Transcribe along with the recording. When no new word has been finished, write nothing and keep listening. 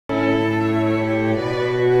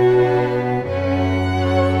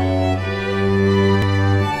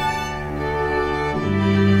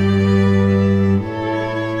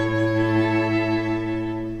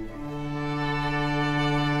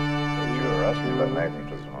But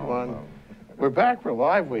magnetism. We're back, we're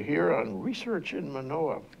live, we're here on Research in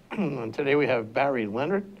Manoa. And today we have Barry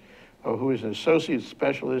Lienert, who is an associate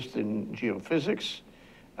specialist in geophysics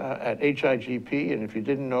at HIGP. And if you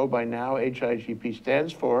didn't know by now, HIGP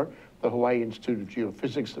stands for the Hawaii Institute of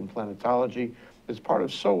Geophysics and Planetology. It's part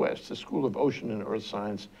of SOWEST, the School of Ocean and Earth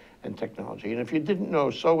Science and Technology. And if you didn't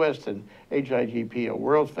know, SOWEST and HIGP are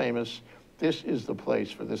world famous. This is the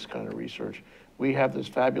place for this kind of research. We have this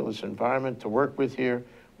fabulous environment to work with here.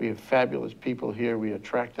 We have fabulous people here. We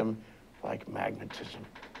attract them like magnetism.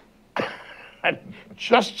 And it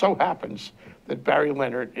just so happens that Barry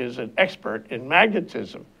Lienert is an expert in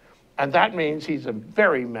magnetism. And that means he's a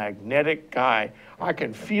very magnetic guy. I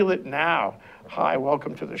can feel it now. Hi,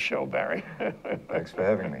 welcome to the show, Barry. Thanks for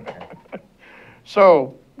having me.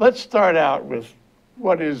 So let's start out with,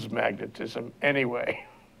 what is magnetism anyway?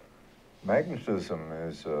 Magnetism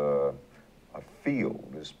is a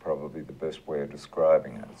field, is probably the best way of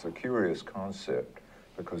describing it. It's a curious concept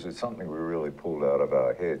because it's something we really pulled out of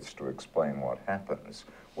our heads to explain what happens.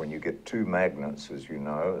 When you get two magnets, as you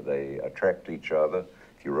know, they attract each other.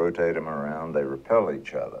 If you rotate them around, they repel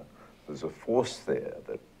each other. There's a force there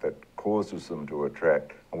that causes them to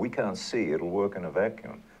attract, and we can't see. It'll work in a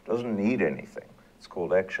vacuum. It doesn't need anything. It's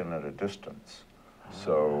called action at a distance.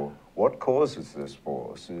 So what causes this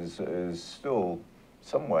force is still,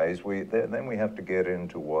 some ways, then we have to get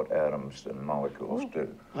into what atoms and molecules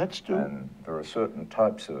do. Let's do. And there are certain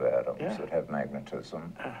types of atoms that have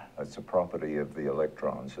magnetism. It's a property of the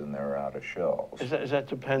electrons in their outer shells. That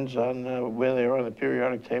depends on where they are on the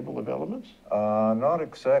periodic table of elements? Not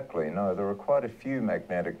exactly, no. There are quite a few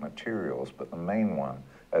magnetic materials, but the main one,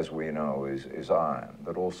 as we know, is iron,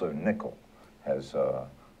 but also nickel has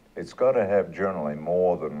it's got to have generally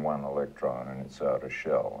more than one electron in its outer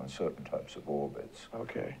shell in certain types of orbits.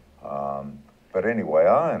 Okay. But anyway,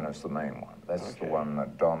 iron is the main one. That's the one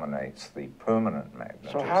that dominates the permanent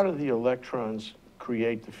magnetism. So how do the electrons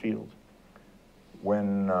create the field?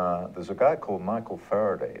 When there's a guy called Michael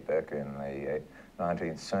Faraday back in the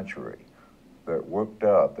 19th century that worked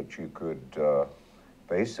out that you could,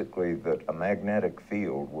 basically that a magnetic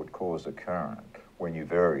field would cause a current when you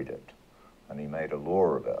varied it. And he made a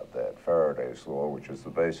law about that, Faraday's law, which is the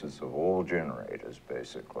basis of all generators,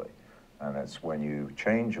 basically. And it's when you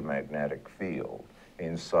change a magnetic field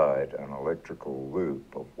inside an electrical loop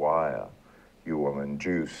of wire, you will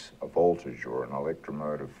induce a voltage or an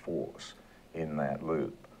electromotive force in that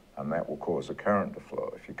loop. And that will cause a current to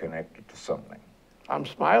flow if you connect it to something. I'm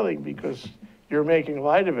smiling because you're making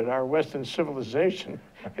light of it. Our Western civilization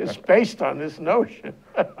is based on this notion.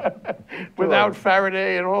 Without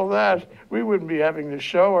Faraday and all that, we wouldn't be having this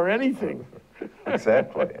show or anything.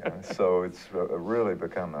 Exactly. And so it's really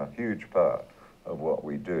become a huge part of what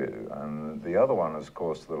we do. And the other one is, of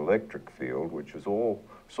course, the electric field, which is all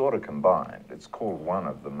sort of combined. It's called one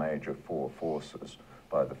of the major four forces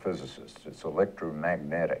by the physicists. It's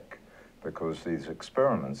electromagnetic, because these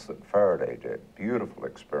experiments that Faraday did, beautiful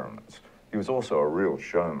experiments. He was also a real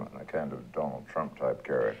showman, a kind of Donald Trump type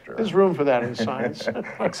character. There's room for that in science.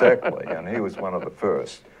 Exactly, and he was one of the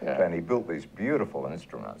first. Yeah. And he built these beautiful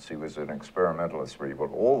instruments. He was an experimentalist where he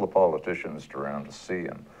brought all the politicians around to see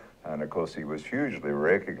him. And of course, he was hugely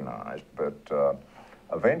recognized, but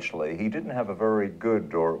eventually he didn't have a very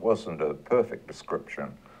good, or it wasn't a perfect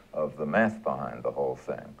description of the math behind the whole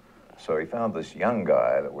thing. So he found this young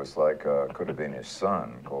guy that was like, could have been his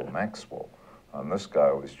son, called Maxwell. And this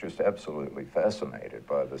guy was just absolutely fascinated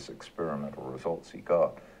by this experimental results he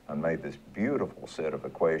got and made this beautiful set of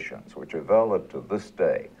equations, which are valid to this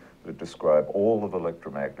day, that describe all of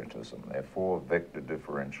electromagnetism. They're four vector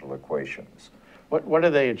differential equations. What do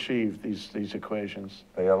they achieve, these equations?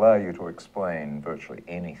 They allow you to explain virtually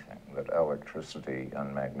anything that electricity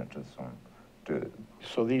and magnetism do.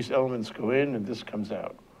 So these elements go in and this comes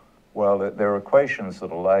out? Well, there are equations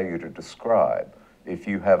that allow you to describe, if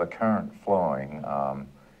you have a current flowing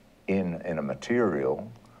in a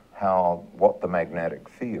material, what the magnetic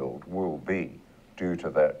field will be due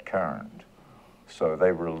to that current. So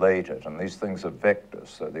they relate it, and these things are vectors,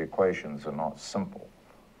 so the equations are not simple.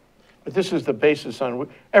 But this is the basis on which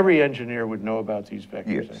every engineer would know about these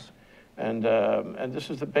vectors. Yes. And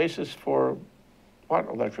this is the basis for what?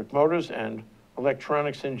 Electric motors and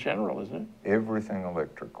electronics in general, isn't it? Everything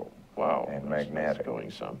electrical. Wow. And magnetic. That's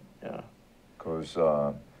going some, yeah. Because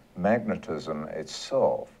magnetism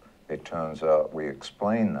itself, it turns out we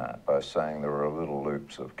explain that by saying there are little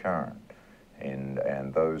loops of current,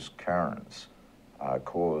 and those currents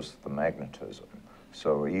cause the magnetism.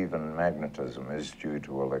 So even magnetism is due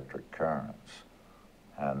to electric currents.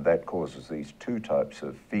 And that causes these two types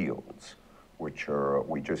of fields. which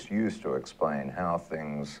we just use to explain how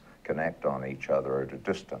things can act on each other at a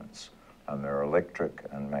distance. And there are electric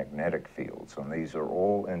and magnetic fields, and these are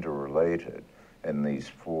all interrelated in these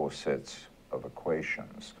 4 sets of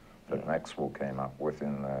equations that Maxwell came up with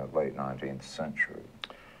in the late 19th century.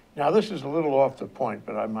 Now, this is a little off the point,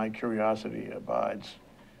 but my curiosity abides.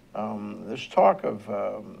 There's talk of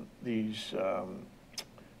these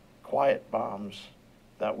quiet bombs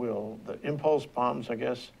that will, the impulse bombs, I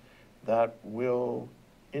guess, that will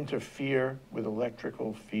interfere with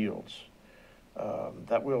electrical fields.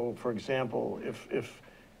 That will, for example, if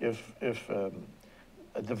a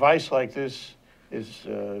device like this is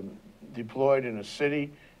deployed in a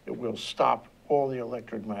city, it will stop all the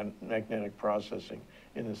electromagnetic processing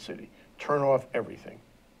in the city, turn off everything.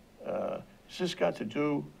 Has this got to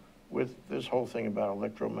do with this whole thing about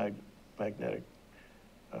electromagnetic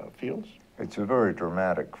fields? It's a very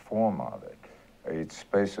dramatic form of it. It's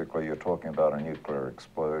basically, you're talking about a nuclear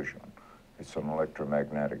explosion. It's an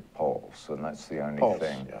electromagnetic pulse, and that's the only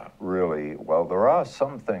thing really. Well, there are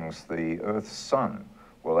some things, the Earth's sun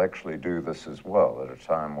will actually do this as well at a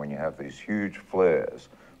time when you have these huge flares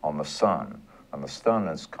on the sun, and the sun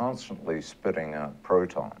is constantly spitting out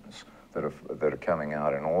protons that are coming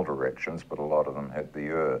out in all directions, but a lot of them hit the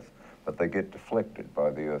Earth, but they get deflected by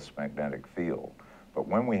the Earth's magnetic field. But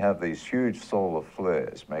when we have these huge solar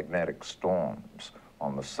flares, magnetic storms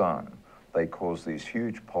on the sun, they cause these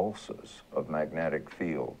huge pulses of magnetic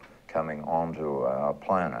field coming onto our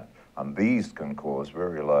planet. And these can cause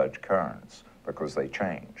very large currents because they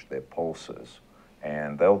change, they're pulses.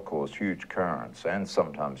 And they'll cause huge currents and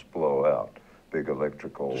sometimes blow out big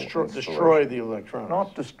electrical destroy the electrons.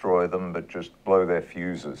 Not destroy them, but just blow their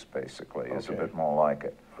fuses, basically, is a bit more like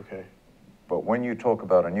it. Okay. But when you talk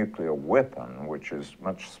about a nuclear weapon, which is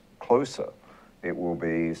much closer, it will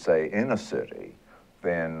be, say, in a city,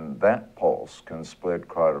 then that pulse can spread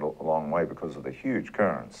quite a long way because of the huge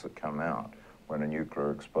currents that come out when a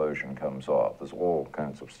nuclear explosion comes off. There's all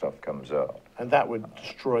kinds of stuff comes out. And that would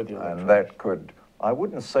destroy the electrons. And that could, I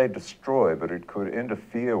wouldn't say destroy, but it could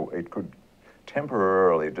interfere, it could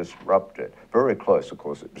temporarily disrupt it. Very close, of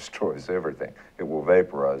course, it destroys everything. It will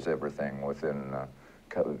vaporize everything within a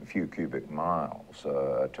few cubic miles,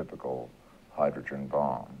 a typical hydrogen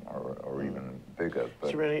bomb, or even bigger. But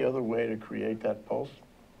is there any other way to create that pulse?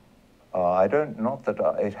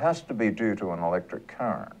 It has to be due to an electric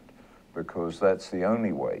current, because that's the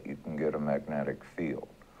only way you can get a magnetic field.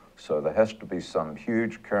 So there has to be some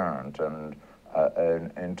huge current, and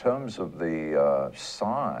in terms of the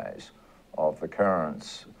size of the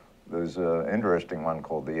currents, there's an interesting one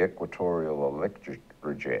called the equatorial electric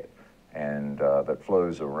jet, and that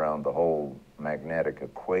flows around the whole magnetic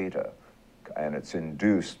equator, and it's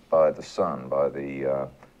induced by the sun, by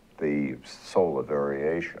the solar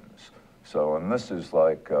variations. So, and this is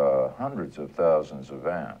like hundreds of thousands of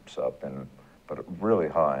amps up in, but really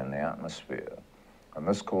high in the atmosphere. And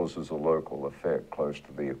this causes a local effect close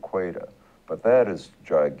to the equator. But that is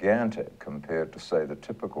gigantic compared to, say, the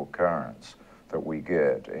typical currents that we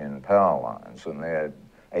get in power lines, and they're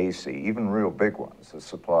AC, even real big ones that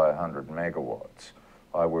supply 100 megawatts.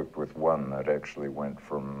 I worked with one that actually went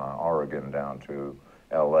from Oregon down to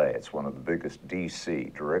LA. It's one of the biggest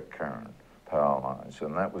DC, direct current power lines,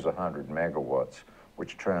 and that was 100 megawatts,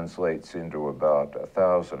 which translates into about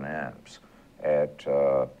 1,000 amps at,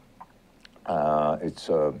 it's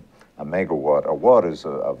a megawatt. A watt is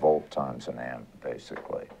a volt times an amp,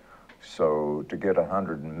 basically. So to get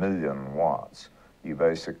 100 million watts, you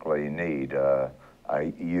basically need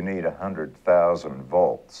you need 100,000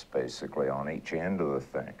 volts, basically, on each end of the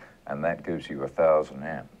thing, and that gives you 1,000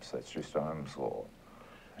 amps. That's just Ohm's law.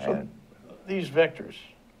 So these vectors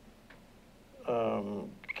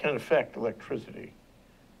can affect electricity,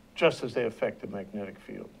 just as they affect the magnetic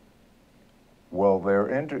field. Well, they're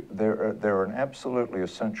an absolutely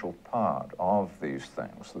essential part of these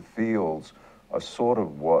things. The fields are sort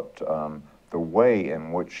of what, the way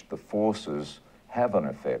in which the forces have an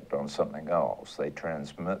effect on something else. They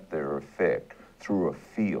transmit their effect through a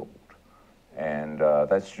field. And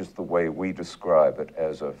that's just the way we describe it,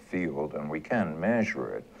 as a field, and we can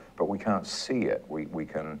measure it, but we can't see it. We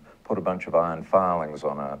can put a bunch of iron filings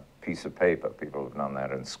on a piece of paper. People have done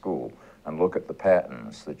that in school, and look at the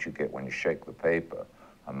patterns that you get when you shake the paper,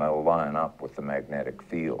 and they'll line up with the magnetic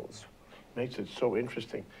fields. Makes it so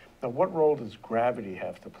interesting. Now, what role does gravity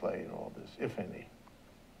have to play in all this, if any?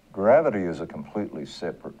 Gravity is a completely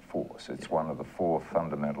separate force. It's one of the 4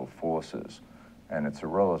 fundamental forces, and it's a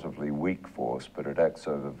relatively weak force, but it acts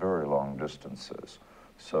over very long distances.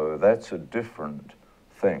 So that's a different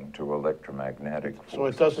thing to electromagnetic forces. So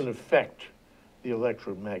it doesn't affect the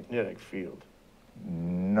electromagnetic field?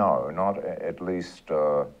 No, not at least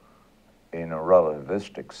in a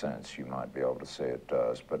relativistic sense, you might be able to say it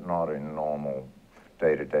does, but not in normal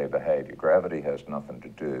day-to-day behavior. Gravity has nothing to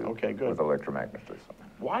do with electromagnetism.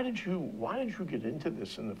 Why did you get into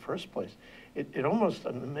this in the first place? It almost,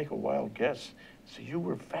 I'm gonna make a wild guess. So you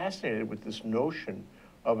were fascinated with this notion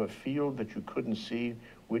of a field that you couldn't see,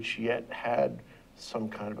 which yet had some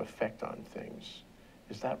kind of effect on things.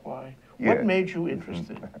 Is that why? Yeah. What made you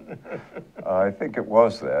interested? I think it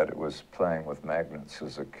was that. It was playing with magnets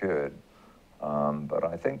as a kid. But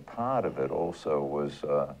I think part of it also was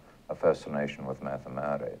a fascination with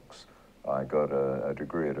mathematics. I got a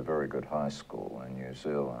degree at a very good high school in New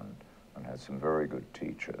Zealand and had some very good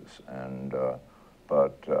teachers.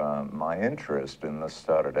 But my interest in this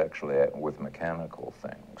started actually with mechanical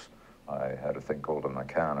things. I had a thing called a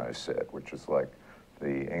Meccano set, which is like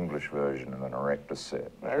the English version of an erector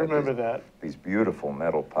set. I remember that. These beautiful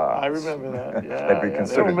metal parts. I remember that, yeah. They'd be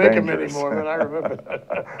considered they don't make dangerous. them anymore, but I remember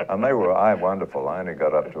that. And they were wonderful. I only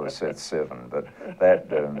got up to a set 7, but that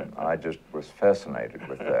I just was fascinated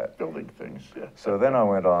with that. Building things, yeah. So then I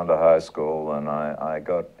went on to high school, and I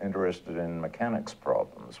got interested in mechanics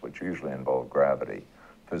problems, which usually involve gravity,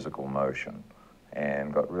 physical motion,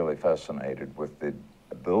 and got really fascinated with the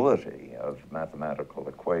ability of mathematical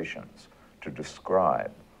equations to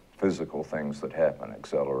describe physical things that happen,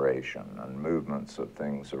 acceleration and movements of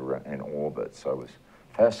things in orbits. I was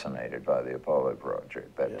fascinated by the Apollo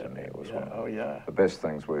project. That to me was one of the best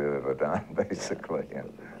things we've ever done, basically. Yeah.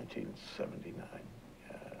 1979.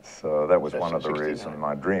 So that was one of the reasons.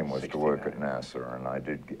 My dream was to work at NASA, and I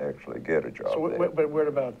did actually get a job there. But what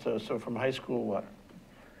about, so from high school, what?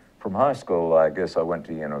 From high school, I guess I went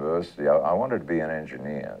to university. I wanted to be an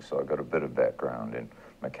engineer, so I got a bit of background in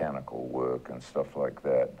mechanical work and stuff like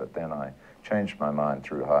that. But then I changed my mind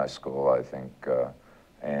through high school, I think,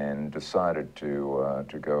 and decided to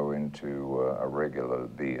go into a regular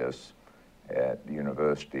BS at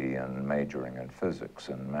university and majoring in physics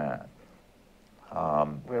and math.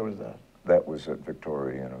 Where was that? That was at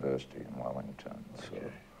Victoria University in Wellington. Okay.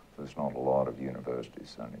 So there's not a lot of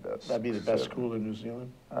universities, only about 6 That'd be the best school in New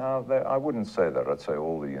Zealand? I wouldn't say that. I'd say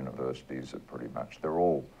all the universities are pretty much, they're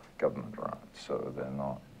all government run, so there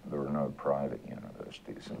are no private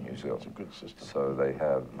universities in New Zealand. It's a good system. So they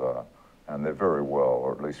have, and they're very well,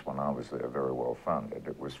 or at least when I was there, very well funded.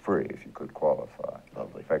 It was free if you could qualify.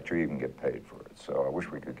 Lovely. In fact, you even get paid for it. So I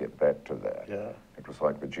wish we could get back to that. Yeah. It was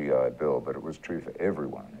like the GI Bill, but it was true for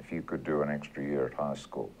everyone. If you could do an extra year at high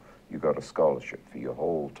school, you got a scholarship for your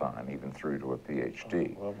whole time, even through to a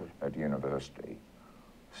PhD at university.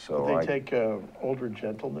 So Did they take older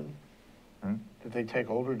gentlemen? Hmm? Did they take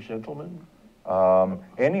older gentlemen?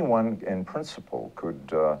 Anyone in principle could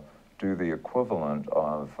do the equivalent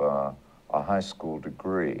of a high school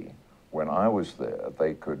degree. When I was there,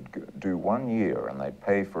 they could do 1 year and they'd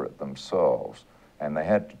pay for it themselves, and they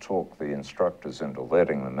had to talk the instructors into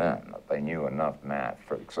letting them in, that they knew enough math,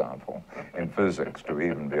 for example, in physics to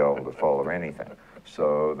even be able to follow anything.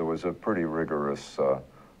 So there was a pretty rigorous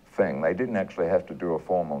thing. They didn't actually have to do a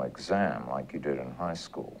formal exam like you did in high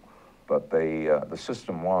school. But the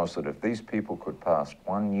system was that if these people could pass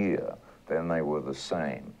 1 year, then they were the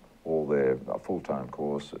same. All their full-time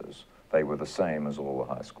courses, they were the same as all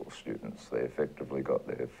the high school students. They effectively got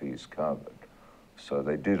their fees covered. So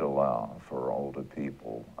they did allow for older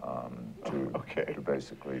people to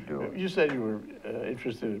basically do it. You said you were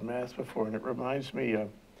interested in math before, and it reminds me, I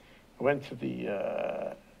went to the,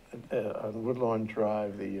 on Woodlawn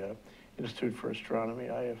Drive, the Institute for Astronomy,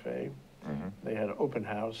 IFA. Mm-hmm. They had an open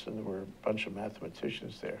house, and there were a bunch of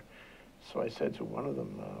mathematicians there. So I said to one of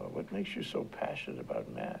them, what makes you so passionate about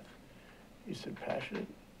math? He said, passionate?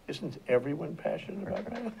 Isn't everyone passionate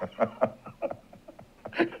about math?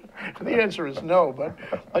 The answer is no, but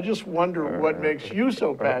I just wonder what makes you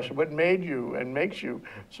so passionate, what made you and makes you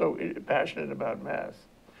so passionate about math?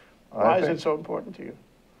 Why is it so important to you?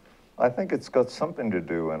 I think it's got something to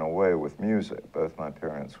do, in a way, with music. Both my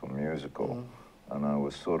parents were musical. Mm-hmm. And I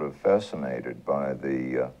was sort of fascinated by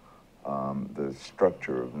the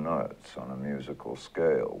structure of notes on a musical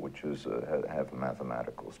scale, which is have a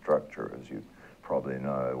mathematical structure, as you probably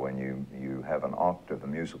know. When you have an octave, a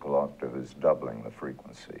musical octave is doubling the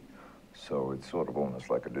frequency. So it's sort of almost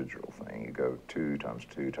like a digital thing. You go 2 times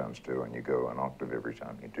 2 times 2, and you go an octave every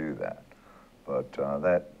time you do that. But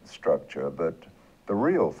that structure, but the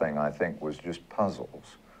real thing, I think, was just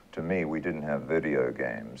puzzles. To me, we didn't have video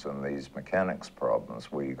games and these mechanics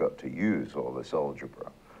problems where you got to use all this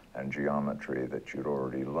algebra and geometry that you'd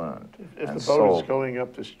already learned. If the boat is going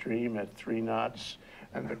up the stream at 3 knots,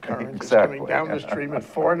 and the current Exactly. is coming down the stream at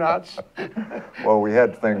 4 knots. Well, we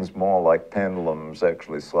had things more like pendulums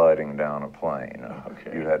actually sliding down a plane.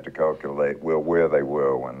 Okay. You had to calculate where they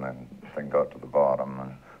were when the thing got to the bottom.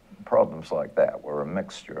 And problems like that were a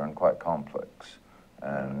mixture and quite complex.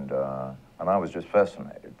 And I was just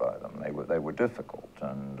fascinated by them. They were difficult.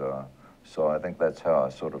 And so I think that's how I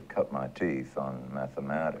sort of cut my teeth on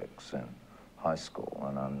mathematics in high school.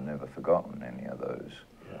 And I've never forgotten any of those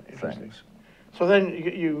things. So then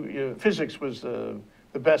you physics was the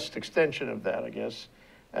best extension of that, I guess.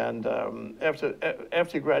 And after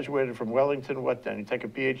you graduated from Wellington, what then? You take a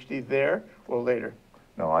PhD there or later?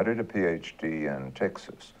 No, I did a PhD in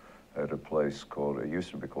Texas at a place it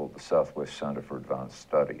used to be called the Southwest Center for Advanced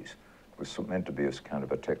Studies. It was meant to be as kind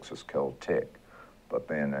of a Texas Caltech, but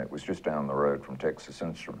then it was just down the road from Texas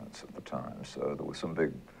Instruments at the time, so there were some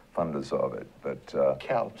big funders of it, but...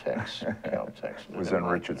 Caltex. It was in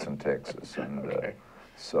Richardson, Texas, and okay.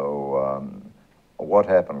 So what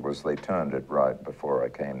happened was they turned it right before I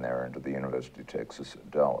came there into the University of Texas at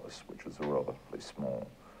Dallas, which was a relatively small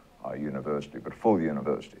university, but full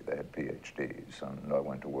university. They had PhDs, and I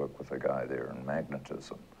went to work with a guy there in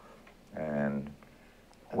magnetism. And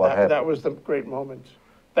what happened? That was the great moment.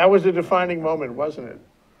 That was the defining moment, wasn't it?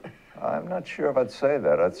 I'm not sure if I'd say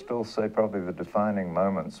that. I'd still say probably the defining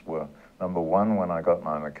moments were, number one, when I got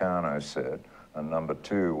my Meccano set, and number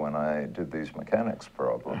two, when I did these mechanics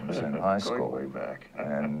problems in high school. Going way back.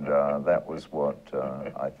 And that was what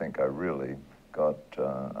I think I really got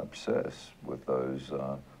obsessed with those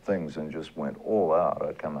things and just went all out.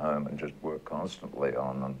 I'd come home and just work constantly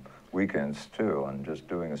on them, weekends too, and just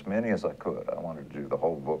doing as many as I could. I wanted to do the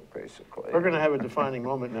whole book, basically. We're going to have a defining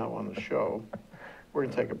moment now on the show. We're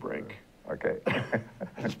going to take a break. Okay.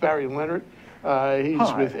 It's Barry Lienert.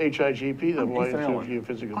 He's with HIGP, the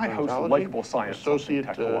Institute of Geophysics Planetology. I host Likeable Science Associate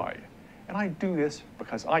on ThinkTech Hawaii. And I do this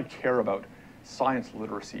because I care about science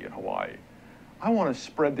literacy in Hawaii. I want to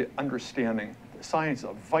spread the understanding that science is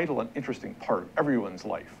a vital and interesting part of everyone's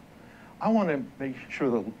life. I want to make sure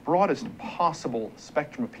the broadest possible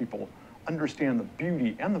spectrum of people understand the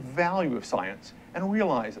beauty and the value of science and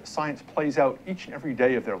realize that science plays out each and every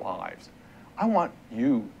day of their lives. I want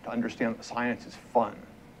you to understand that science is fun.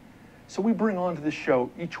 So we bring on to this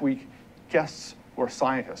show each week guests who are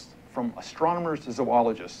scientists, from astronomers to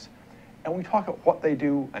zoologists, and we talk about what they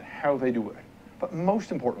do and how they do it. But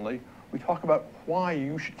most importantly, we talk about why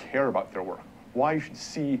you should care about their work, why you should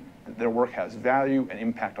see that their work has value and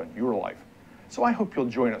impact on your life. So I hope you'll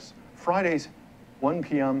join us Fridays, 1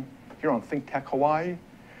 p.m. here on ThinkTech Hawaii.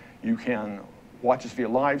 You can watch us via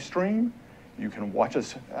live stream. You can watch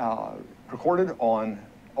us recorded on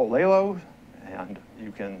Olelo, and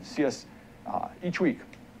you can see us each week.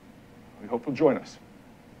 We hope you'll join us.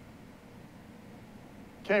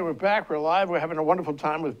 Okay, we're back. We're live. We're having a wonderful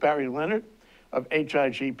time with Barry Lienert of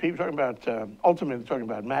HIGP. We're talking about, ultimately, talking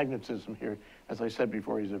about magnetism here. As I said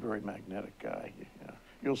before, he's a very magnetic guy.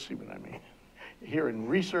 You'll see what I mean. Here in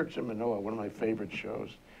Research in Manoa, one of my favorite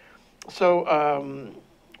shows. So,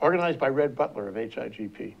 organized by Red Butler of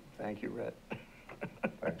HIGP. Thank you, Red.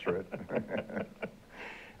 Thanks, Red.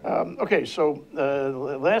 Okay, so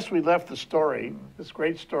last we left the story, this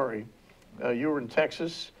great story. You were in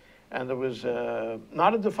Texas, and there was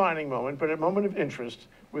not a defining moment, but a moment of interest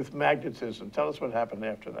with magnetism. Tell us what happened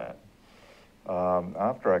after that.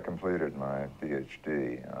 After I completed my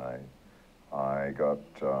PhD, I got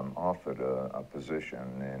offered a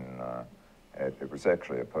position in, it was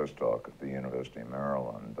actually a postdoc at the University of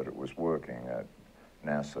Maryland, but it was working at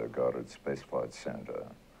NASA Goddard Space Flight Center.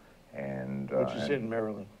 Which is in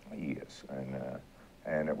Maryland. Yes,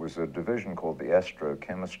 and it was a division called the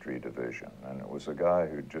Astrochemistry Division, and it was a guy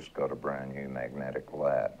who just got a brand new magnetic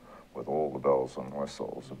lab with all the bells and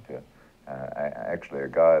whistles. Actually, a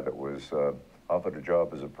guy that was offered a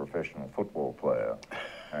job as a professional football player,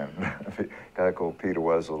 and a guy called Peter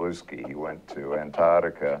Wasilewski. He went to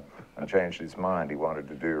Antarctica and changed his mind. He wanted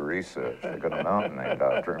to do research. They got a mountain named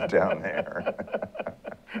after him down there.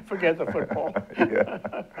 Forget the football.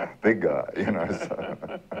 Yeah, big guy, you know.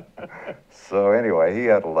 So anyway, he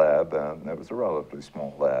had a lab, and it was a relatively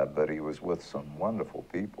small lab, but he was with some wonderful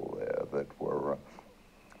people there that were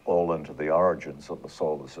all into the origins of the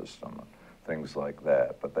solar system and things like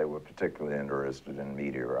that. But they were particularly interested in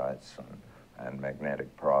meteorites and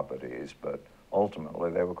magnetic properties. But ultimately,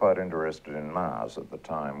 they were quite interested in Mars at the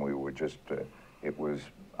time. We were just, it was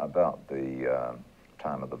about the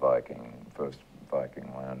time of the first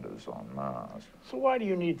Viking landers on Mars. So why do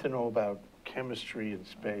you need to know about chemistry in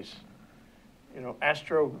space? You know,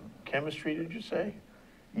 astrochemistry, did you say?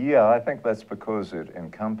 Yeah, I think that's because it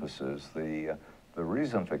encompasses the The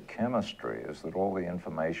reason for chemistry is that all the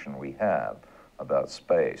information we have about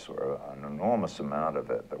space, or an enormous amount of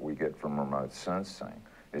it that we get from remote sensing,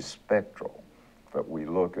 is spectral. That we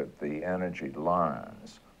look at the energy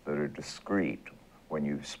lines that are discrete. When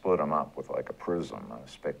you split them up with like a prism, a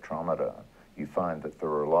spectrometer, you find that there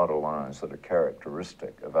are a lot of lines that are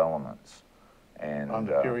characteristic of elements. And on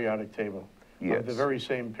the periodic table. Yes. The very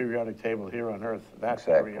same periodic table here on Earth, that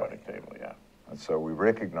Exactly. periodic table, yeah. And so we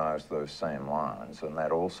recognized those same lines, and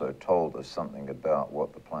that also told us something about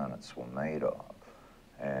what the planets were made of.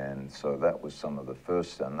 And so that was some of the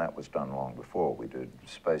first, and that was done long before we did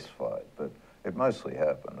spaceflight. But it mostly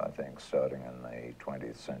happened, I think, starting in the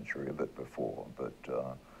 20th century, a bit before. But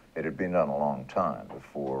it had been done a long time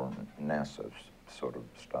before NASA sort of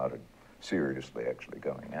started seriously actually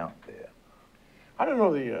going out there. I don't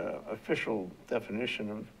know the official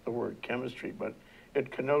definition of the word chemistry, but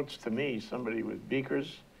it connotes to me somebody with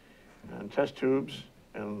beakers and test tubes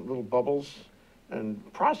and little bubbles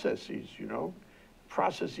and processes, you know,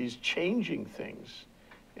 processes changing things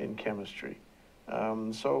in chemistry.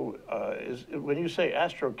 When you say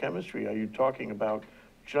astrochemistry, are you talking about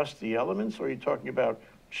just the elements, or are you talking about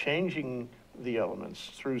changing the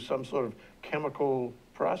elements through some sort of chemical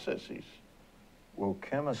processes? Well,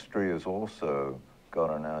 chemistry has also got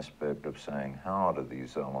an aspect of saying how do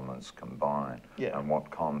these elements combine, yeah, and what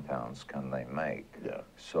compounds can they make. Yeah.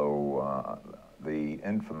 So the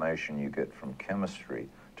information you get from chemistry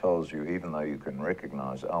tells you, even though you can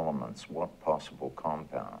recognize elements, what possible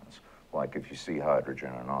compounds. Like if you see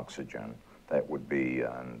hydrogen and oxygen, that would be,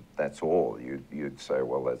 and that's all. You'd say,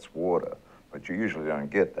 well, that's water. But you usually don't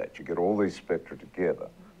get that. You get all these spectra together,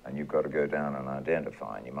 and you've got to go down and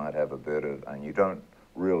identify. And you might have a bit of, and you don't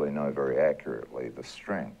really know very accurately the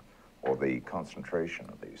strength or the concentration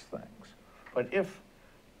of these things. But if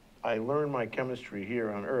I learn my chemistry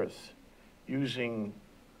here on Earth using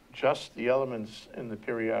just the elements in the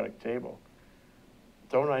periodic table,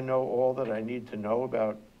 don't I know all that I need to know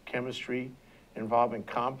about chemistry involving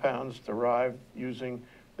compounds derived using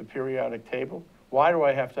the periodic table? Why do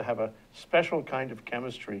I have to have a special kind of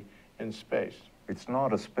chemistry in space? It's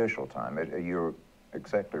not a special time. You're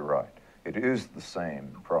exactly right. It is the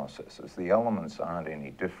same processes. The elements aren't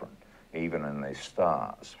any different, even in the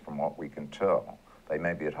stars, from what we can tell. They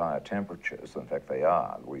may be at higher temperatures. In fact, they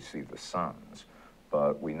are. We see the suns.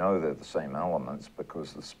 But we know they're the same elements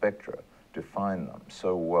because the spectra define them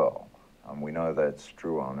so well. We know that's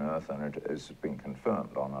true on Earth, and it has been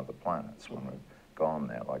confirmed on other planets when we've gone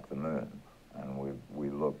there, like the Moon. And we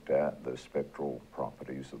looked at the spectral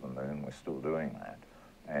properties of the Moon. We're still doing that.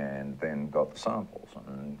 And then got the samples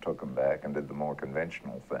and took them back and did the more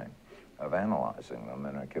conventional thing of analyzing them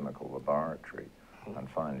in a chemical laboratory and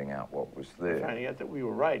finding out what was there. Finding out that we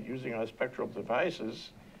were right, using our spectral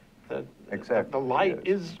devices, that Exactly, the light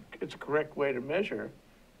yes. it's a correct way to measure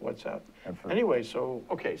what's out. Anyway, so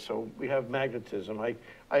we have magnetism.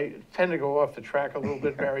 I tend to go off the track a little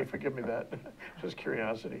bit, Barry, forgive me that, just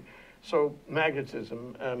curiosity. So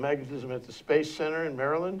magnetism at the Space Center in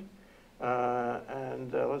Maryland,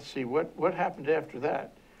 and let's see, what happened after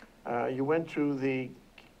that? You went to the,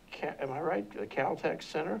 am I right, the Caltech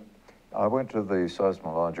Center? I went to the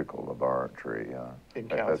seismological laboratory. In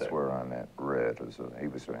That's Caltech. where I met Red. He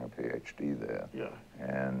was doing a PhD there. Yeah.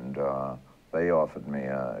 And they offered me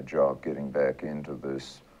a job getting back into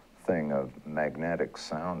this thing of magnetic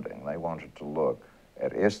sounding. They wanted to look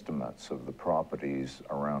at estimates of the properties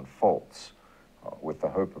around faults with the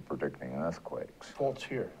hope of predicting earthquakes. Faults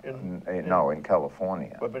here? No, in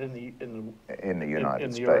California. But in the United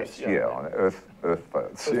the States, Earth, yeah, on Earth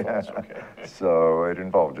faults, Earth yeah. faults, okay. So it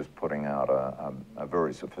involved just putting out a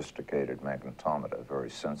very sophisticated magnetometer, very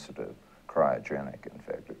sensitive, cryogenic, in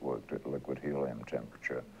fact. It worked at liquid helium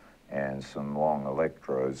temperature, and some long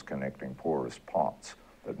electrodes connecting porous pots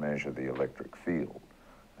that measure the electric field.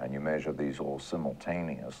 And you measure these all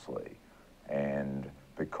simultaneously. And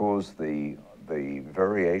because the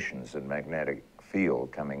variations in magnetic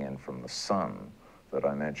field coming in from the sun that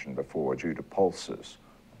I mentioned before, due to pulses,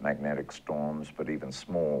 magnetic storms, but even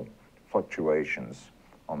small fluctuations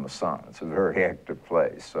on the sun. It's a very active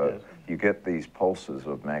place. So yes. You get these pulses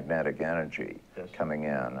of magnetic energy yes. coming in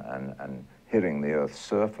and hitting the Earth's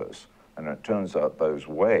surface. And it turns out those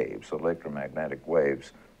waves, electromagnetic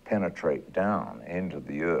waves, penetrate down into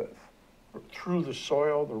the Earth. Through the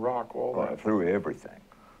soil, the rock, all that? Through everything.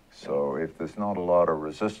 So if there's not a lot of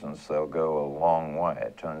resistance, they'll go a long way.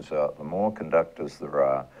 It turns out the more conductors there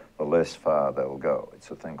are, the less far they'll go.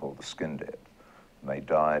 It's a thing called the skin depth. And they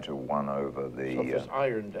die to 1 over the... So if there's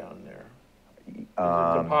iron down there, there's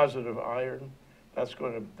a deposit of iron, that's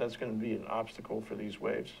going to be an obstacle for these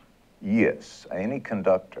waves? Yes, any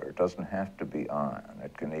conductor, it doesn't have to be iron.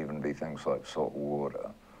 It can even be things like salt water,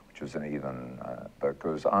 which is an even,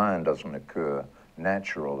 because iron doesn't occur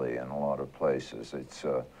naturally in a lot of places. It's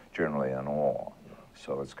generally an ore,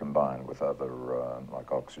 so it's combined with other,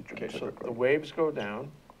 like oxygen Okay, so typically. the waves go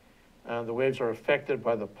down, the waves are affected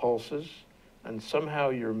by the pulses, and somehow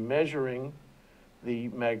you're measuring the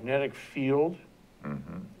magnetic field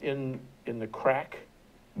in the crack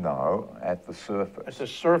No, at the surface. at the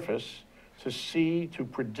surface to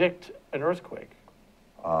predict an earthquake.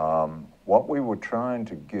 What we were trying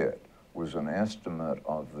to get was an estimate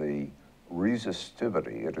of the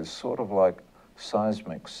resistivity. It is sort of like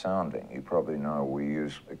seismic sounding. You probably know we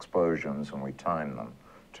use explosions and we time them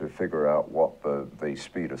to figure out what the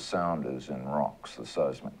speed of sound is in rocks, the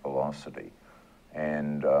seismic velocity.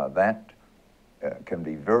 And that can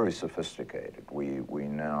be very sophisticated. We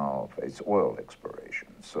now, it's oil exploration,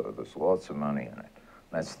 so there's lots of money in it.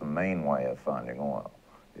 That's the main way of finding oil,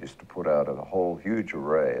 is to put out a whole huge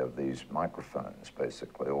array of these microphones,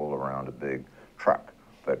 basically, all around a big truck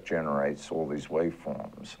that generates all these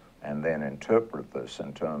waveforms, and then interpret this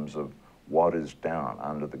in terms of what is down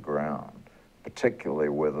under the ground, particularly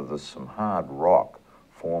whether there's some hard rock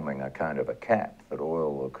forming a kind of a cap that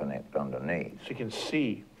oil will connect underneath. So you can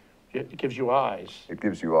see, it gives you eyes. It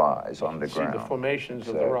gives you eyes You underground. see the formations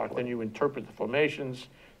of the rock, then you interpret the formations.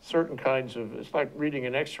 Certain kinds of, it's like reading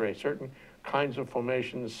an X-ray, certain kinds of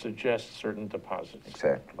formations suggest certain deposits.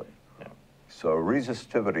 Exactly. Yeah. So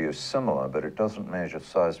resistivity is similar, but it doesn't measure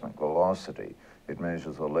seismic velocity. It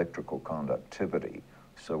measures electrical conductivity.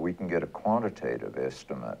 So we can get a quantitative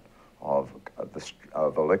estimate of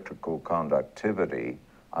electrical conductivity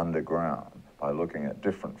underground by looking at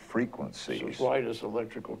different frequencies. So why does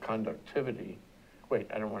electrical conductivity, wait,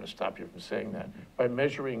 I don't want to stop you from saying that. By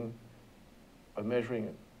measuring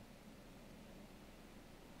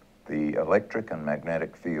the electric and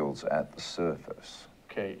magnetic fields at the surface.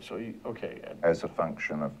 Okay, so okay. As a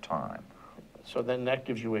function of time. So then that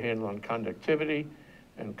gives you a handle on conductivity,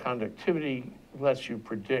 and conductivity lets you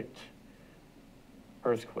predict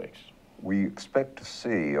earthquakes. We expect to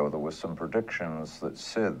see, or there were some predictions that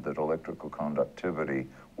said that electrical conductivity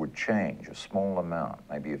would change a small amount,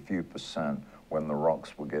 maybe a few percent, when the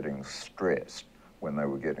rocks were getting stressed, when they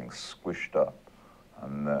were getting squished up.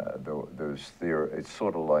 And there's theory, it's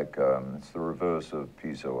sort of like, it's the reverse of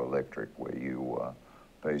piezoelectric, where you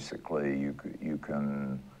basically,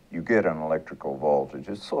 you get an electrical voltage.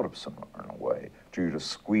 It's sort of similar in a way. Due to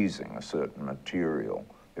squeezing a certain material,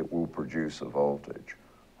 it will produce a voltage.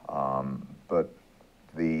 But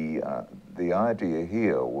the idea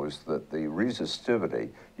here was that the resistivity,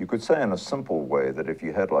 you could say in a simple way that if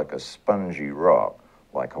you had like a spongy rock,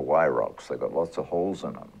 like Hawaii rocks, they've got lots of holes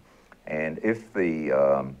in them, and if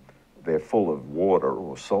they're full of water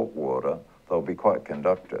or salt water, they'll be quite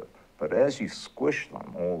conductive. But as you squish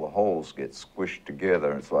them, all the holes get squished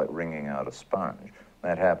together. It's like wringing out a sponge.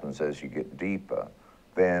 That happens as you get deeper.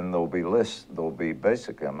 Then there'll be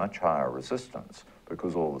basically a much higher resistance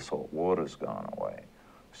because all the salt water's gone away.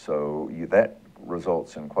 So that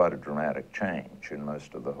results in quite a dramatic change in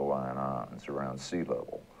most of the Hawaiian Islands around sea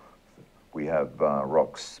level. We have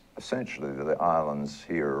rocks, essentially the islands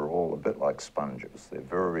here are all a bit like sponges. They're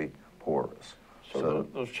very porous. So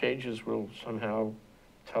those changes will somehow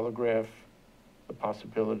telegraph the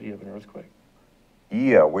possibility of an earthquake?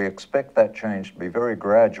 Yeah, we expect that change to be very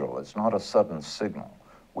gradual. It's not a sudden signal.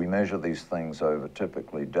 We measure these things over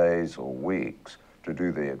typically days or weeks to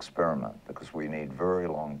do the experiment because we need very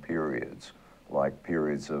long periods, like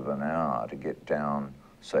periods of an hour to get down,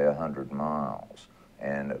 say, 100 miles,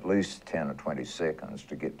 and at least 10 or 20 seconds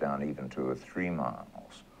to get down even 2 or 3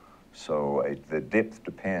 miles. So the depth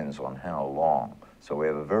depends on how long. So we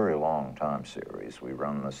have a very long time series. We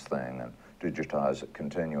run this thing and digitize it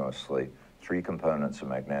continuously, 3 components of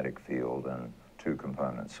magnetic field and 2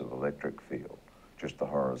 components of electric field, just the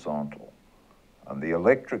horizontal. And the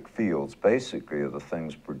electric fields basically are the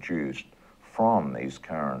things produced from these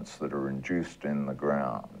currents that are induced in the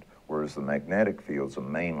ground, whereas the magnetic fields are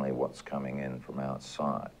mainly what's coming in from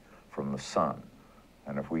outside, from the sun.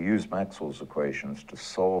 And if we use Maxwell's equations to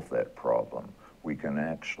solve that problem, we can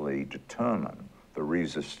actually determine the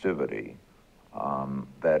resistivity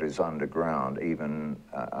that is underground, even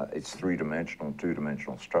its 3-dimensional,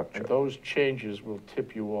 2-dimensional structure. And those changes will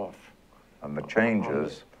tip you off. And the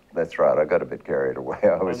changes, that's right, I got a bit carried away.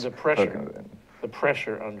 I was the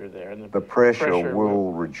pressure under there. And the pressure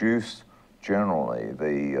will reduce generally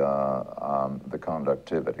the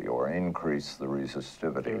conductivity or increase the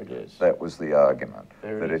resistivity. There it is. That was the argument.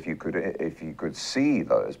 That if you could see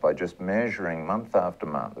those by just measuring month after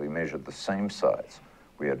month, we measured the same sites.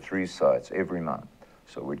 We had 3 sites every month.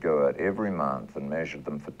 So we'd go out every month and measured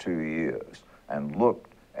them for 2 years and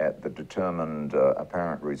looked at the determined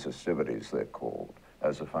apparent resistivities, they're called,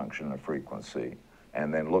 as a function of frequency,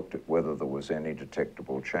 and then looked at whether there was any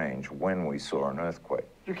detectable change when we saw an earthquake.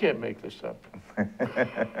 You can't make this up.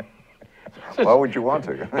 Why would you want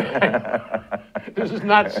to? This is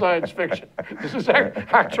not science fiction. This is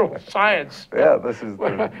actual science. Yeah, this is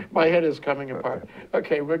My head is coming apart.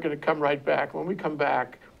 Okay, we're going to come right back. When we come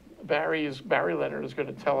back, Barry Lienert is going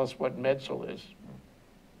to tell us what MEDSEL is.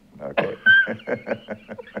 Okay.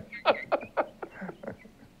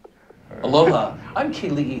 Aloha, I'm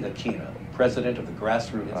Kili'i Akina, president of the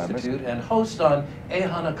Grassroots Institute and host on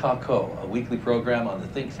Ehana Kako, a weekly program on the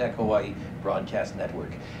ThinkTech Hawaii broadcast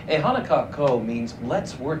network. Ehana Kako means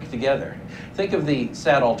let's work together. Think of the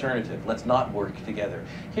sad alternative, let's not work together.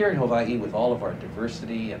 Here in Hawaii, with all of our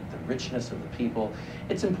diversity and the richness of the people,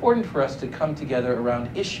 it's important for us to come together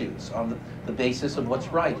around issues on the basis of what's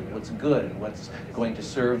right and what's good and what's going to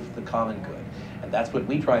serve the common good. And that's what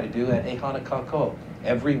we try to do at Ehana Kako.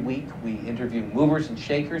 Every week, we interview movers and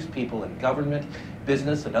shakers, people in government,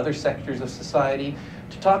 business, and other sectors of society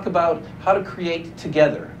to talk about how to create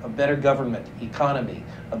together a better government, economy,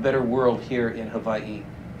 a better world here in Hawaii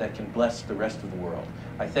that can bless the rest of the world.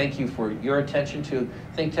 I thank you for your attention to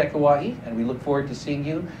ThinkTech Hawaii, and we look forward to seeing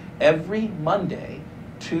you every Monday,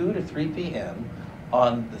 2 to 3 p.m.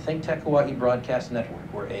 on the ThinkTech Hawaii broadcast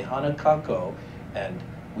network. We're Ehana Kako, and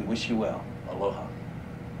we wish you well. Aloha.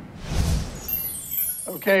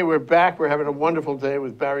 Okay, we're back. We're having a wonderful day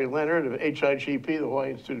with Barry Lienert of HIGP, the Hawaii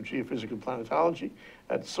Institute of Geophysics Planetology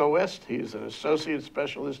at SOEST. He is an associate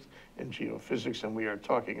specialist in geophysics, and we are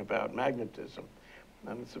talking about magnetism.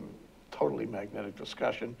 And it's a totally magnetic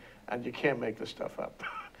discussion, and you can't make this stuff up.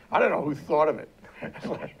 I don't know who thought of it.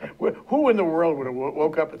 Who in the world would have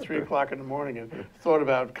woke up at 3 o'clock in the morning and thought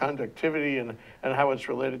about conductivity and how it's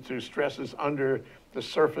related to stresses under the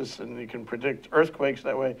surface, and you can predict earthquakes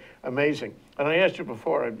that way? Amazing. And I asked you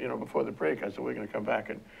before, before the break, I said we're going to come back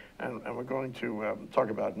and we're going to talk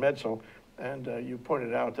about MEDSEL. And you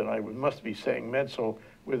pointed out that I must be saying MEDSEL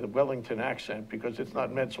with a Wellington accent because it's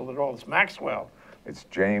not MEDSEL at all, it's Maxwell. It's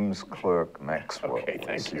James Clerk Maxwell. Okay,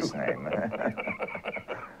 thank you. His name.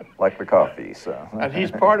 Like the coffee, so. And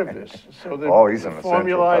he's part of this. So he's the an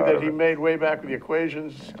formulae that of he it. made way back with the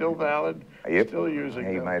equations, still valid, Yep. still using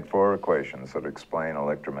He them. made 4 equations that explain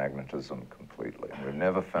electromagnetism completely. We've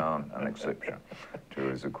never found an exception to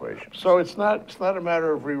his equations. So it's not a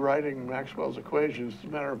matter of rewriting Maxwell's equations, it's a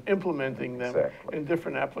matter of implementing them in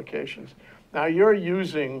different applications. Now you're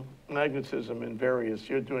using magnetism in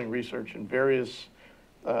you're doing research in various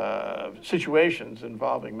situations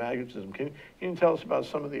involving magnetism. Can you tell us about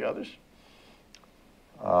some of the others?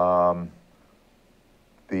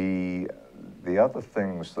 The other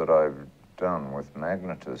things that I've done with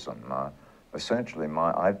magnetism, essentially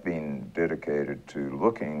I've been dedicated to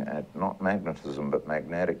looking at not magnetism but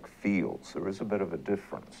magnetic fields. There is a bit of a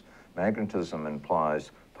difference. Magnetism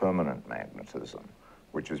implies permanent magnetism,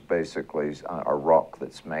 which is basically a rock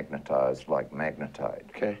that's magnetized like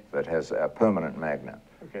magnetite, that has a permanent magnet.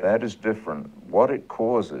 That is different. What it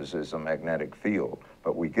causes is a magnetic field,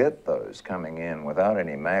 but we get those coming in without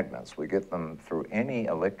any magnets. We get them through any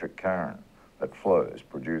electric current that flows,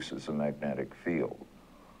 produces a magnetic field.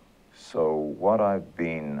 So what I've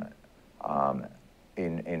been,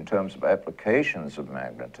 in terms of applications of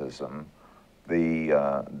magnetism, the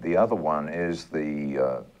other one is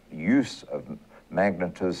the use of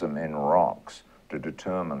magnetism in rocks to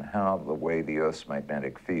determine the way the Earth's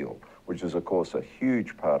magnetic field, which is of course a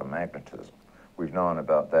huge part of magnetism. We've known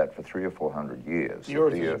about that for 300 or 400 years. The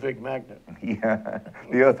Earth is a big magnet. Yeah,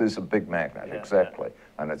 the Earth is a big magnet, exactly.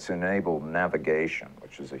 And it's enabled navigation,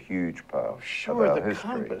 which is a huge part of our the history.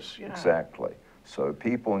 Compass, Exactly. So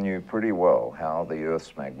people knew pretty well how the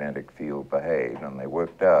Earth's magnetic field behaved, and they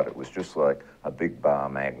worked out it was just like a big bar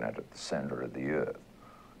magnet at the center of the Earth.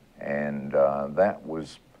 And that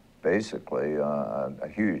was basically a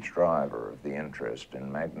huge driver of the interest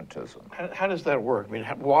in magnetism. How does that work? I mean,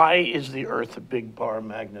 why is the Earth a big bar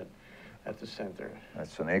magnet at the center?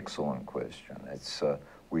 That's an excellent question. It's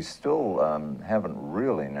we still haven't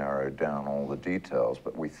really narrowed down all the details,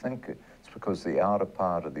 but we think it's because the outer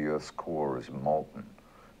part of the Earth's core is molten.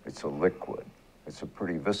 It's a liquid. It's a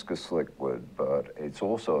pretty viscous liquid, but it's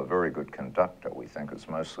also a very good conductor. We think it's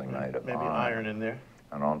mostly made of maybe iron in there.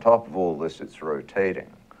 And on top of all this, it's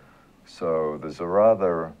rotating. So there's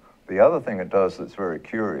the other thing it does that's very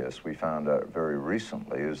curious, we found out very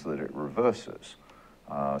recently, is that it reverses,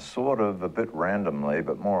 sort of a bit randomly,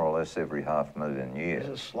 but more or less every 500,000 years. Is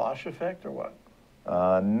it a slosh effect or what?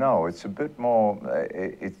 No, it's a bit more,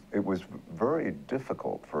 it was very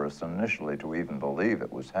difficult for us initially to even believe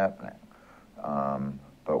it was happening.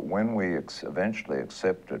 But when we eventually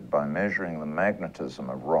accepted by measuring the magnetism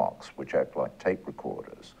of rocks, which act like tape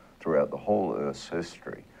recorders throughout the whole Earth's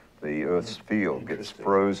history, the Earth's field gets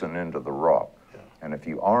frozen into the rock. Yeah. And if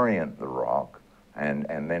you orient the rock and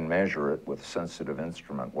then measure it with a sensitive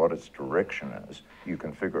instrument, what its direction is, you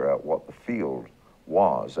can figure out what the field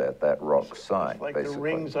was at that rock site. It's like basically. the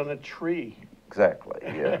rings on a tree. Exactly,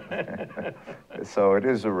 yeah. So it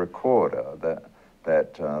is a recorder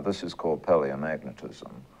that this is called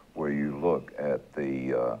paleomagnetism, where you look at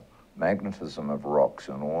the magnetism of rocks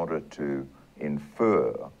in order to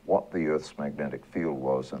infer what the Earth's magnetic field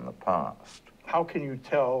was in the past. How can you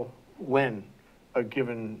tell when a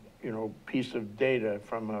given, piece of data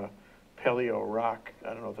from a paleo rock,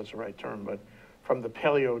 I don't know if that's the right term, but from the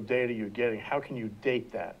paleo data you're getting, how can you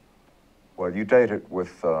date that? Well, you date it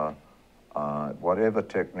with whatever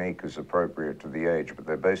technique is appropriate to the age, but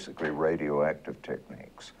they're basically radioactive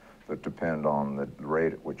techniques that depend on the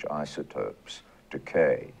rate at which isotopes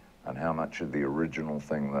decay and how much of the original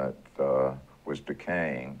thing that was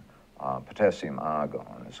decaying. Potassium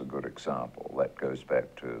argon is a good example. That goes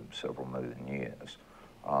back to several million years.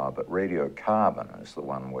 But radiocarbon is the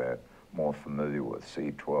one we're more familiar with,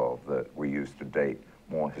 C12, that we use to date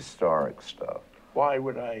more historic stuff. Why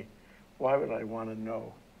would I want to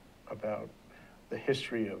know about the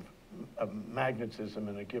history of magnetism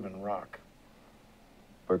in a given rock?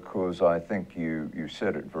 Because I think you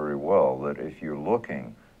said it very well, that if you're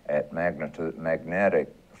looking at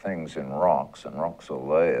magnetic things in rocks, and rocks are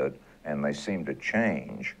layered, and they seem to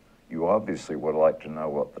change, you obviously would like to know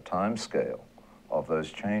what the time scale of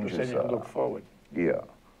those changes then you are. look forward. Yeah.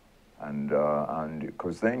 And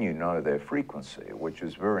because then you know their frequency, which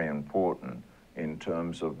is very important in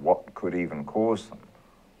terms of what could even cause them.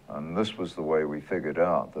 And this was the way we figured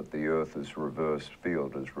out that the Earth's reversed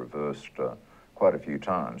field is reversed quite a few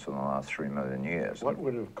times in the last 3 million years. What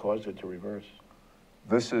would have caused it to reverse?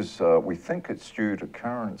 This is, we think it's due to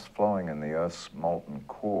currents flowing in the Earth's molten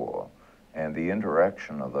core and the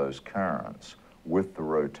interaction of those currents with the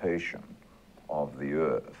rotation of the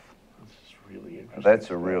Earth. Really interesting. That's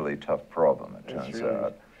a really tough problem, it turns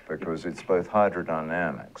out, because it's both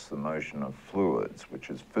hydrodynamics, the motion of fluids, which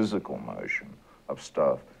is physical motion of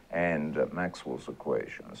stuff, and Maxwell's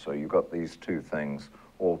equation. So you've got these two things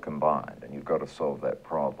all combined, and you've got to solve that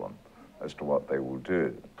problem as to what they will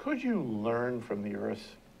do. Could you learn from the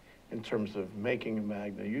Earth in terms of making a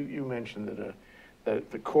magnet? You mentioned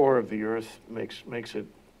that the core of the Earth makes it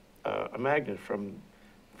a magnet from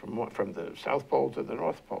the South Pole to the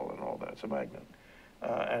North Pole and all that. It's a magnet.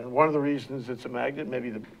 And one of the reasons it's a magnet,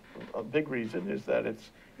 maybe a big reason, is that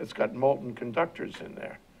it's got molten conductors in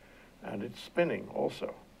there, and it's spinning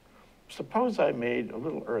also. Suppose I made a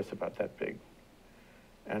little Earth about that big,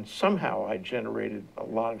 and somehow I generated a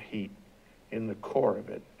lot of heat in the core of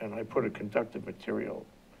it, and I put a conductive material,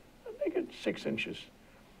 make it 6 inches,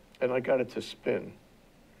 and I got it to spin.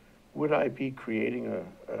 Would I be creating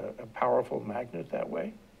a powerful magnet that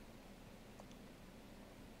way?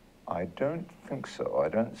 I don't think so. I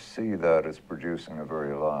don't see that as producing a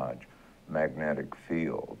very large magnetic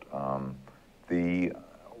field.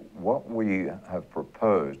 What we have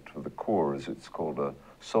proposed for the core is it's called a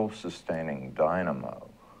self-sustaining dynamo,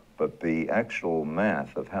 but the actual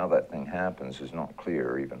math of how that thing happens is not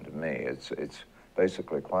clear even to me. It's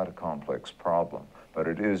basically quite a complex problem, but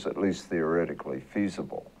it is at least theoretically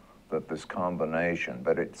feasible that this combination,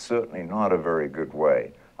 but it's certainly not a very good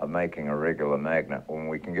way of making a regular magnet when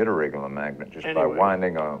we can get a regular magnet just by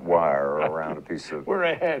winding a wire around a piece of... We're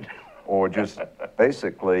ahead. Or just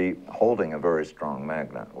basically holding a very strong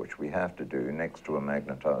magnet, which we have to do next to a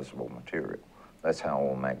magnetizable material. That's how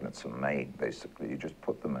all magnets are made, basically. You just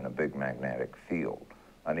put them in a big magnetic field.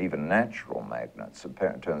 And even natural magnets,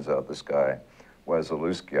 it turns out this guy,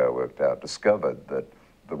 Wasilewski, I worked out, discovered that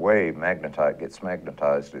the way magnetite gets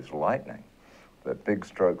magnetized is lightning. That big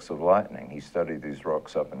strokes of lightning, he studied these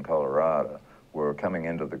rocks up in Colorado, were coming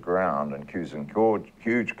into the ground and causing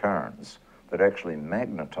huge currents that actually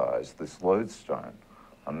magnetized this lodestone.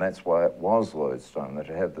 And that's why it was lodestone, that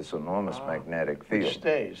it had this enormous magnetic field. Which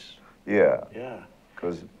stays. Yeah. Yeah.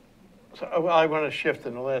 Because... So I want to shift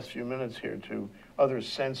in the last few minutes here to other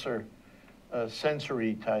sensory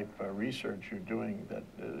type research you're doing that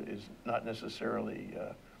is not necessarily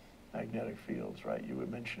magnetic fields, right? You were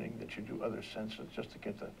mentioning that you do other sensors just to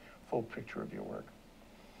get the full picture of your work.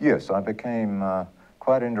 Yes, I became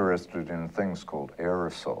quite interested in things called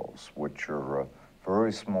aerosols, which are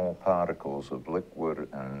very small particles of liquid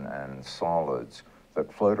and solids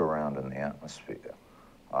that float around in the atmosphere.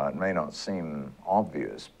 It may not seem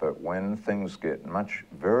obvious, but when things get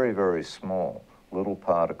very, very small, little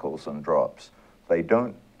particles and drops, they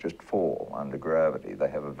don't just fall under gravity. They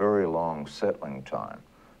have a very long settling time.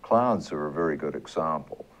 Clouds are a very good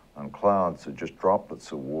example, and clouds are just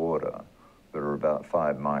droplets of water that are about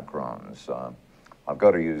 5 microns. I've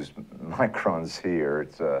got to use microns here.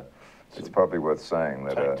 It's probably worth saying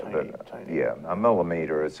that, tiny. yeah, a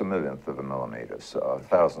millimeter, it's a millionth of a millimeter, so a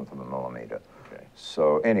thousandth of a millimeter. Okay.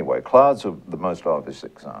 So anyway, clouds are the most obvious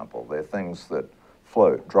example. They're things that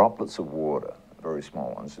float, droplets of water, very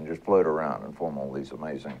small ones, and just float around and form all these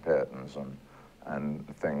amazing patterns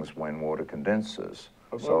and things when water condenses.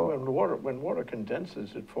 But So when water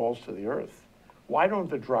condenses, it falls to the earth. Why don't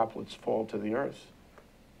the droplets fall to the earth?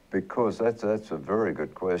 because that's a very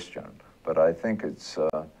good question, but I think it's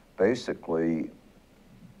basically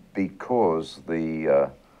because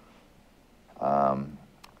the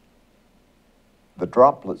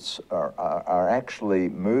droplets are actually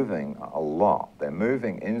moving a lot. They're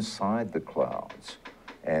moving inside the clouds,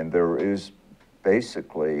 and there is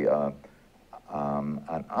basically an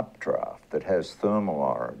updraft that has thermal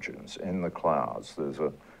origins in the clouds. There's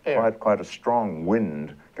quite a strong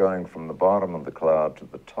wind going from the bottom of the cloud to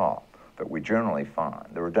the top that we generally find.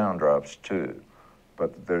 There are downdrafts too,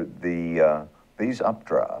 but these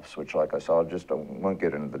updrafts, which, like I said, I won't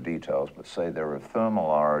get into the details, but say they're of thermal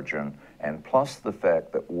origin, and plus the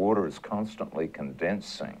fact that water is constantly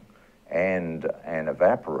condensing and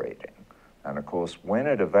evaporating. And of course, when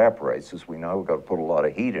it evaporates, as we know, we've got to put a lot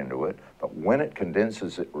of heat into it, but when it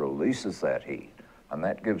condenses, it releases that heat, and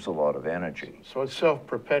that gives a lot of energy. So it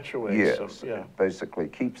self-perpetuates. Yes, So, yeah. it basically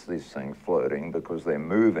keeps these things floating because they're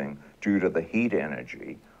moving due to the heat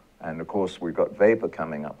energy. And of course, we've got vapor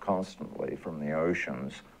coming up constantly from the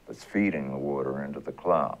oceans that's feeding the water into the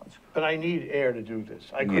clouds. But I need air to do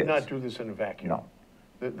this. I could Yes. not do this in a vacuum. No.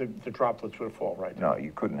 The droplets would fall right down. No,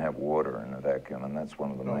 you couldn't have water in a vacuum, and that's one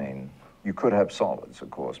of the main. You could have solids,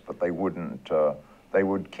 of course, but they wouldn't. They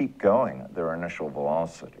would keep going at their initial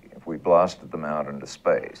velocity. If we blasted them out into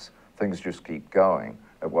space, things just keep going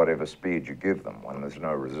at whatever speed you give them when there's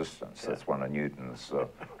no resistance. That's one of Newton's,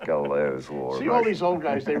 Galileo's law. See, all these old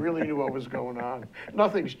guys, they really knew what was going on.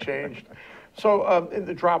 Nothing's changed. So in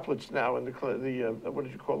the droplets now, in the what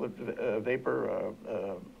did you call it, vapor?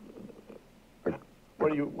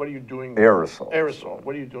 What are you doing? Aerosols. Aerosol.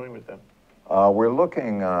 What are you doing with them? We're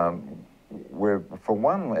looking, for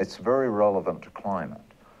one, it's very relevant to climate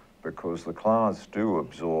because the clouds do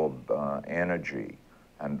absorb energy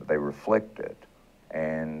and they reflect it,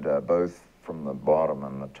 and both from the bottom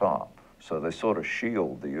and the top. So they sort of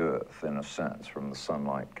shield the Earth, in a sense, from the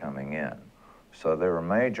sunlight coming in. So they're a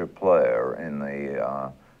major player in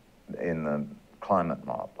the climate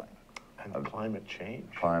modeling. And climate change.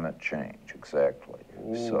 Climate change, exactly.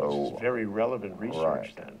 Ooh, so, this is very relevant research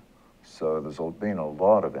right. then. So there's been a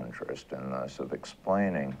lot of interest in this, of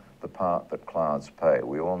explaining the part that clouds play.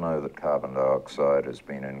 We all know that carbon dioxide has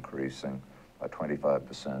been increasing by 25%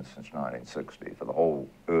 since 1960 for the whole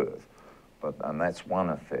Earth, and that's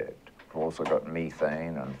one effect. We've also got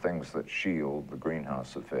methane and things that shield the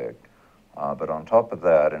greenhouse effect. But on top of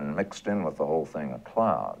that, and mixed in with the whole thing, are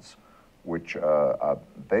clouds, which are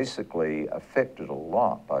basically affected a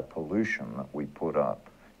lot by pollution that we put up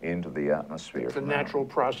into the atmosphere. It's a natural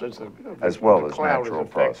process as well the as cloud natural is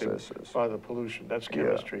affected processes by the pollution. That's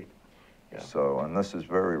chemistry. Yeah. So, and this is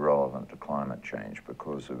very relevant to climate change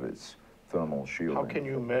because of its thermal shielding. How can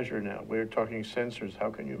you measure now? We're talking sensors. How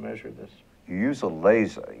can you measure this? You use a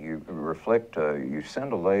laser. You you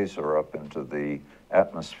send a laser up into the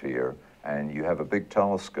atmosphere, and you have a big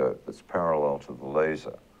telescope that's parallel to the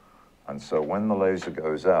laser. And so when the laser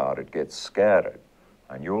goes out, it gets scattered.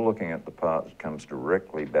 And you're looking at the part that comes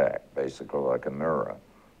directly back, basically like a mirror.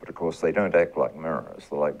 But of course, they don't act like mirrors.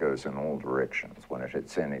 The light goes in all directions when it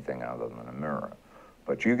hits anything other than a mirror.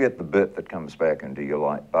 But you get the bit that comes back into your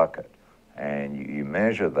light bucket, and you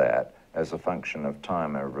measure that as a function of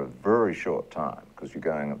time over a very short time, because you're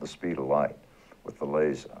going at the speed of light with the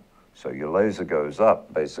laser. So your laser goes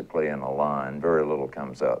up basically in a line, very little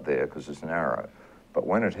comes out there because it's narrow. But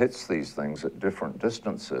when it hits these things at different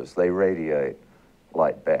distances, they radiate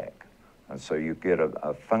light back. And so you get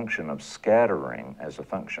a function of scattering as a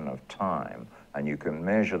function of time, and you can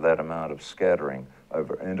measure that amount of scattering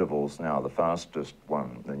over intervals. Now, the fastest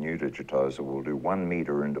one, the new digitizer, will do 1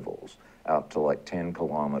 meter intervals out to like 10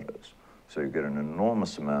 kilometers. So you get an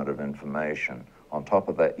enormous amount of information. On top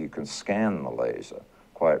of that, you can scan the laser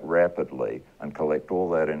quite rapidly and collect all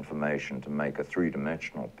that information to make a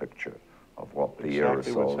three-dimensional picture of what the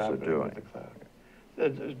aerosols are doing.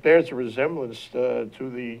 it bears a resemblance to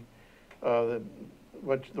the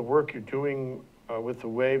work you're doing with the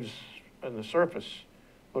waves on the surface,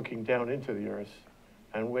 looking down into the Earth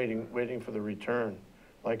and waiting for the return,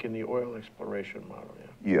 like in the oil exploration model.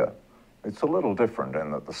 Yeah. Yeah, it's a little different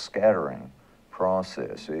in that the scattering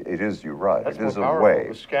process, it is, you're right, That's it is a more powerful. wave.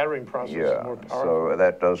 The scattering process is more powerful. So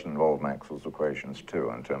that does involve Maxwell's equations too,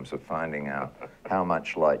 in terms of finding out how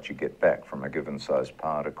much light you get back from a given size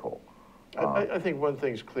particle. I think one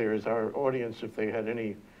thing's clear is our audience, if they had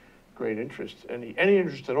any great interest, any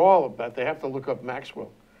interest at all about, they have to look up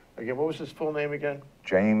Maxwell. Again, what was his full name again?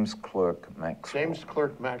 James Clerk Maxwell. James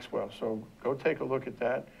Clerk Maxwell. So go take a look at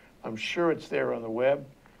that. I'm sure it's there on the web.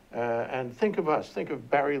 And think of us. Think of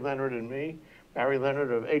Barry Lienert and me. Barry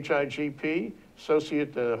Lienert of HIGP, Associate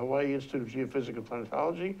at the Hawaii Institute of Geophysics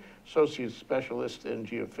Planetology, Associate Specialist in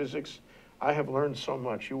Geophysics. I have learned so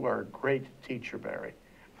much. You are a great teacher, Barry.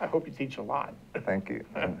 I hope you teach a lot. Thank you.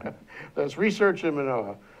 That's Research in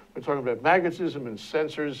Manoa. We're talking about magnetism and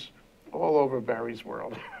sensors all over Barry's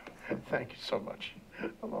world. Thank you so much.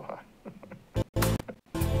 Aloha.